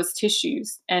to those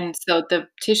tissues. And so the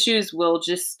tissues will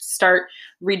just start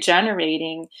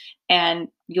regenerating and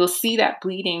you'll see that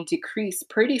bleeding decrease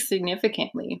pretty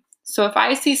significantly. So if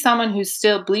I see someone who's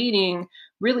still bleeding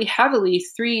really heavily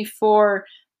 3, 4,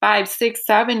 5, 6,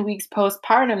 7 weeks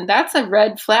postpartum, that's a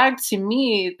red flag to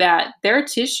me that their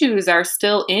tissues are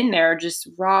still in there, just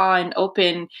raw and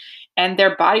open, and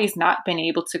their body's not been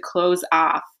able to close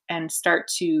off and start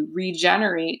to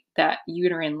regenerate that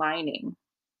uterine lining.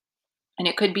 And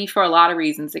it could be for a lot of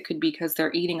reasons. It could be because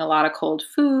they're eating a lot of cold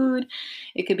food.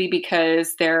 It could be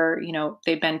because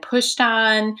they've been pushed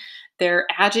on, they're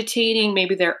agitating,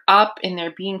 maybe they're up and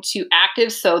they're being too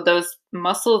active. So those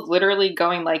muscles literally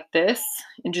going like this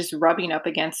and just rubbing up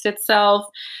against itself.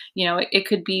 It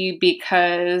could be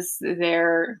because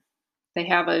they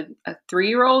have a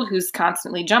 3-year-old who's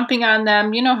constantly jumping on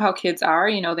them. You know how kids are,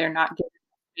 they're not getting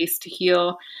space to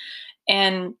heal.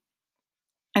 And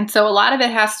so a lot of it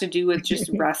has to do with just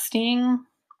resting,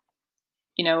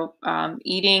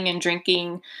 eating and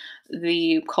drinking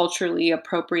the culturally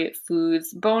appropriate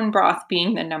foods, bone broth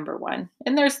being the number one.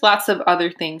 And there's lots of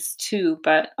other things too,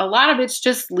 but a lot of it's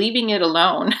just leaving it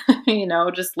alone,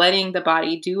 just letting the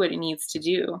body do what it needs to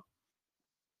do.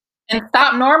 And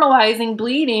stop normalizing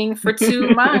bleeding for 2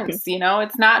 months.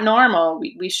 It's not normal.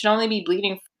 We should only be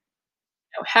bleeding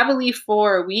heavily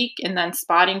for a week and then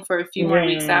spotting for a few more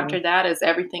weeks Yeah. after that as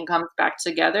everything comes back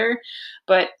together.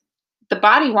 But the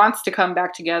body wants to come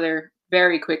back together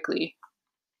very quickly.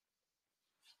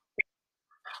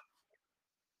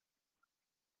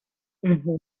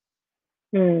 Mhm.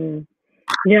 Mm.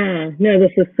 Yeah, no,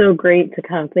 this is so great to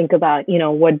kind of think about,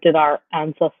 what did our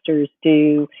ancestors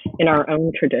do in our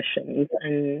own traditions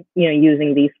and,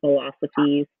 using these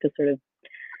philosophies to sort of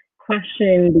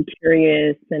question, be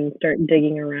curious, and start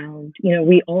digging around.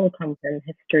 We all come from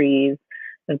histories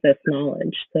of this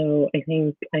knowledge. So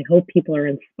I hope people are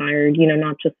inspired,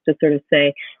 not just to sort of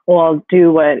say, well, I'll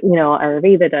do what,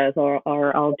 Ayurveda does, or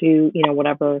I'll do,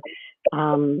 whatever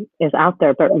is out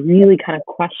there, but really kind of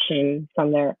question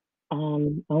from their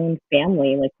own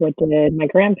family, like what did my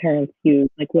grandparents use?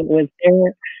 Like what was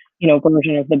their,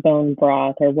 version of the bone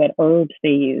broth, or what herbs they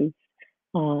used.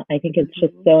 I think it's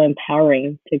just Mhm. so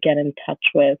empowering to get in touch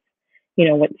with,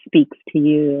 what speaks to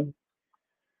you.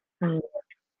 Um,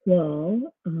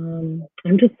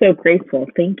 I'm just so grateful.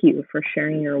 Thank you for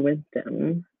sharing your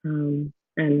wisdom.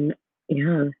 And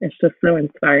yeah, it's just so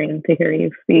inspiring to hear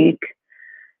you speak.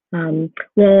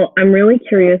 Well, I'm really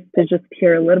curious to just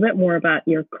hear a little bit more about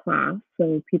your class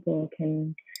so people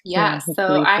can, Yeah, so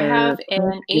hopefully if I they're have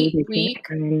close an to you, 8-week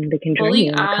they can join fully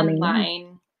you in the coming months.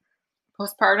 online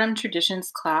postpartum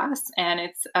traditions class, and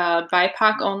it's a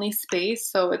BIPOC only space,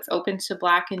 so it's open to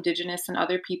Black, Indigenous, and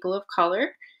other people of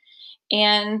color.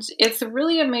 And it's a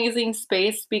really amazing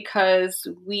space because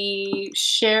we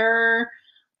share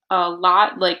a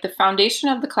lot. Like, the foundation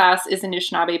of the class is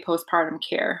Anishinaabe postpartum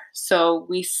care. So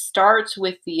we start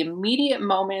with the immediate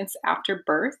moments after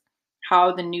birth,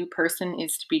 how the new person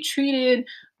is to be treated,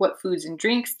 what foods and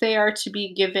drinks they are to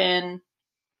be given,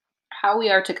 how we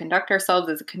are to conduct ourselves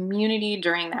as a community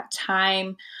during that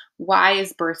time. Why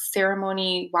is birth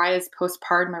ceremony? Why is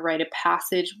postpartum a rite of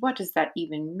passage? What does that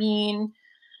even mean?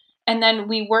 And then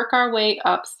we work our way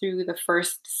up through the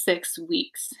first 6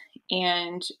 weeks.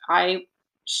 And I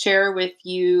share with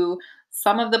you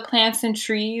some of the plants and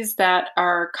trees that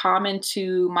are common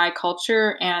to my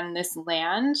culture and this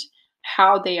land,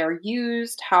 how they are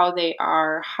used, how they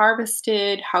are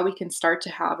harvested, how we can start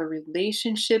to have a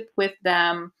relationship with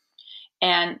them,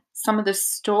 and some of the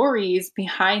stories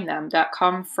behind them that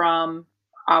come from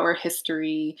our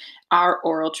history, our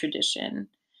oral tradition.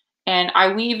 And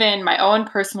I weave in my own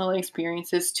personal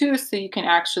experiences too, so you can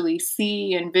actually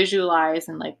see and visualize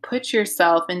and like put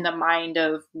yourself in the mind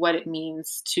of what it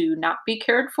means to not be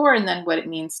cared for and then what it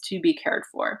means to be cared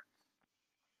for.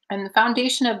 And the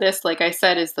foundation of this, like I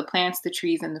said, is the plants, the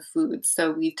trees, and the foods.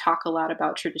 So we talk a lot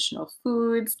about traditional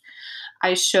foods.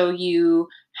 I show you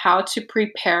how to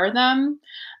prepare them.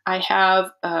 I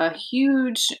have a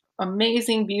huge,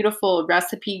 amazing, beautiful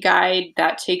recipe guide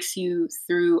that takes you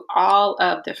through all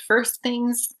of the first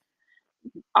things,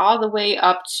 all the way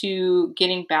up to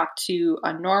getting back to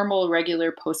a normal,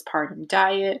 regular postpartum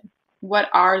diet. What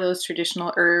are those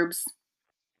traditional herbs?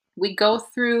 We go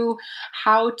through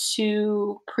how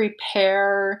to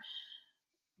prepare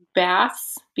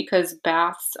baths because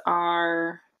baths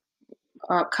are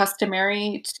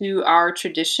customary to our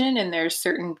tradition, and there's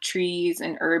certain trees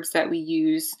and herbs that we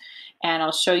use, and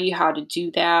I'll show you how to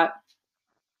do that.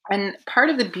 And part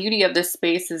of the beauty of this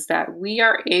space is that we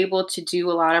are able to do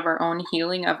a lot of our own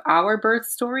healing of our birth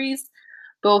stories,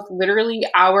 both literally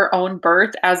our own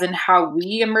birth, as in how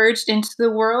we emerged into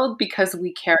the world, because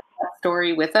we carry that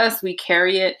story with us. We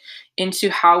carry it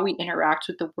into how we interact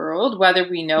with the world, whether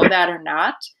we know that or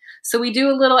not. So we do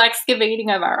a little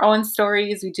excavating of our own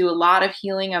stories. We do a lot of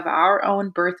healing of our own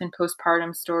birth and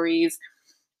postpartum stories,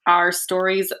 our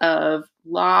stories of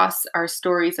loss, our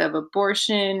stories of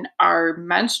abortion, our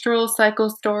menstrual cycle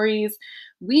stories.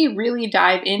 We really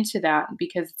dive into that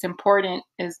because it's important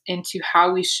is into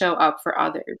how we show up for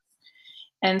others.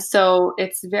 And so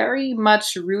it's very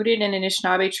much rooted in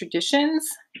Anishinaabe traditions,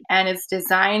 and it's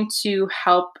designed to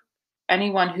help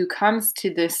anyone who comes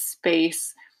to this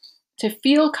space to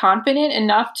feel confident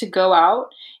enough to go out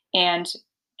and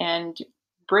and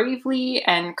bravely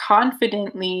and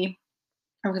confidently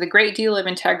and with a great deal of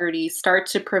integrity, start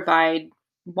to provide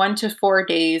 1 to 4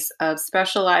 days of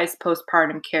specialized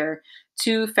postpartum care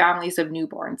to families of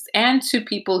newborns and to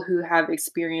people who have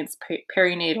experienced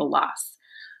perinatal loss.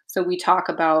 So, we talk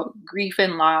about grief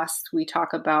and loss, we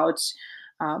talk about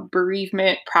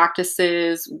bereavement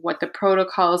practices, what the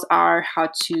protocols are, how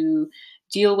to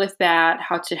deal with that,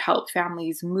 how to help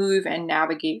families move and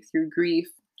navigate through grief.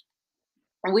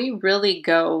 We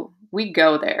go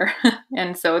there.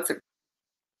 And so it's a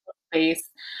space.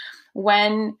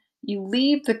 When you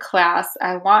leave the class,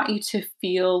 I want you to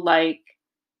feel like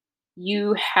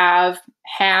you have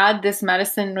had this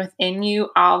medicine within you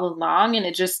all along, and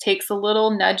it just takes a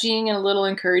little nudging and a little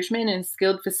encouragement and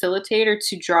skilled facilitator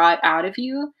to draw it out of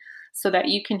you so that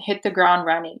you can hit the ground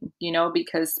running,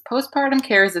 because postpartum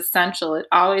care is essential. It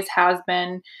always has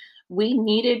been. We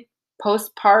needed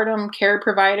postpartum care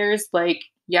providers like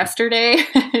yesterday.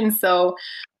 And so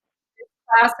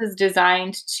class is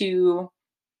designed to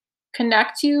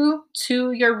connect you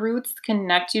to your roots,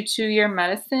 connect you to your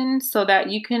medicine so that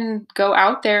you can go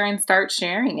out there and start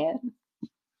sharing it.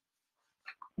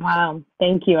 Wow,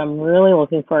 thank you. I'm really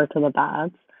looking forward to the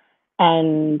baths.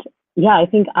 And yeah, I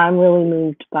think I'm really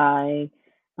moved by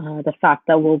the fact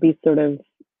that we'll be sort of,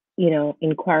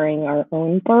 inquiring our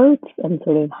own births and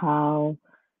sort of how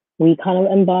we kind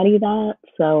of embody that.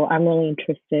 So I'm really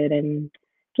interested in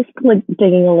just like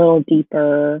digging a little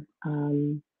deeper.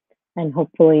 And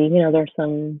hopefully, there's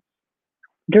some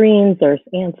dreams, there's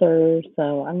answers.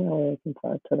 So I'm really looking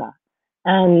forward to that.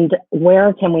 And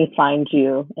where can we find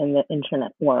you in the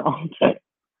internet world?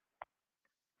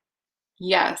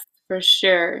 Yes, for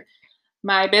sure.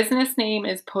 My business name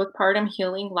is Postpartum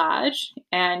Healing Lodge,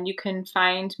 and you can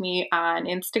find me on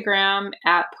Instagram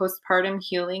at Postpartum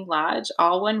Healing Lodge,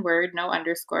 all one word, no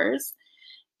underscores.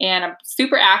 And I'm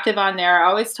super active on there. I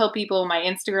always tell people my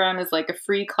Instagram is like a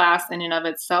free class in and of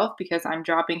itself because I'm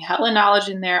dropping hella knowledge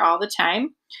in there all the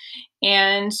time.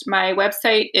 And my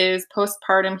website is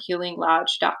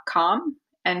postpartumhealinglodge.com.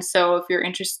 And so if you're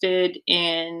interested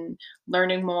in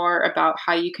learning more about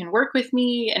how you can work with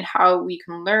me and how we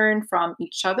can learn from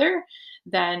each other,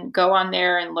 then go on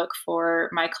there and look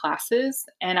for my classes.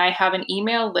 And I have an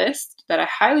email list that I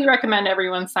highly recommend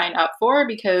everyone sign up for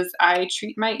because I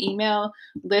treat my email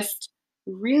list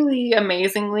really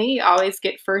amazingly. Always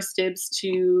get first dibs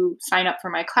to sign up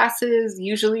for my classes,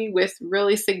 usually with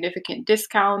really significant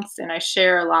discounts. And I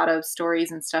share a lot of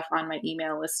stories and stuff on my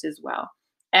email list as well.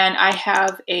 And I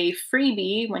have a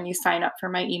freebie when you sign up for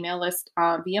my email list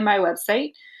via my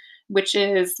website, which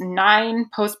is 9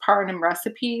 postpartum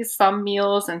recipes, some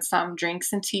meals and some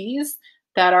drinks and teas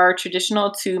that are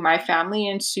traditional to my family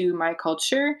and to my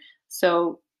culture.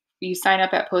 So you sign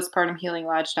up at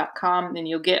postpartumhealinglodge.com and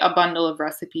you'll get a bundle of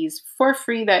recipes for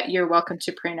free that you're welcome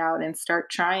to print out and start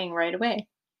trying right away.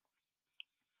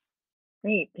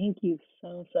 Great. Thank you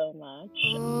so, so much.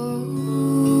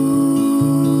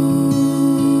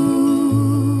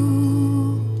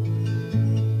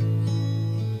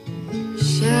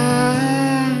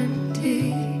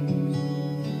 Shanti,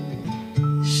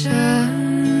 Shanti.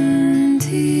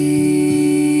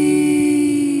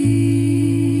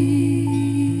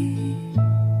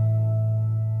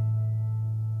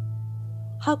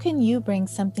 How can you bring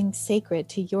something sacred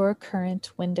to your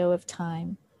current window of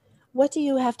time? What do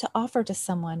you have to offer to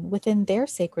someone within their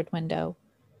sacred window?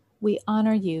 We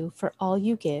honor you for all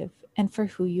you give and for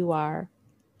who you are.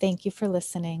 Thank you for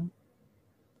listening.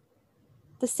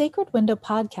 The Sacred Window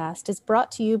podcast is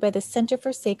brought to you by the Center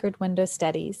for Sacred Window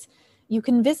Studies. You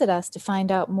can visit us to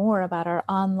find out more about our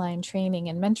online training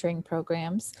and mentoring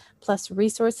programs, plus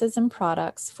resources and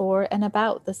products for and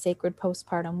about the sacred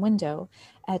postpartum window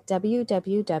at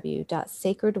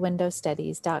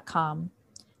www.sacredwindowstudies.com.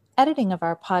 Editing of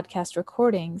our podcast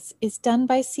recordings is done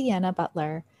by Sienna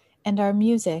Butler, and our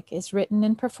music is written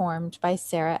and performed by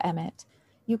Sarah Emmett.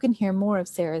 You can hear more of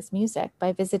Sarah's music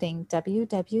by visiting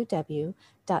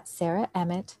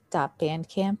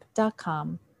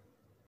www.sarahemmett.bandcamp.com.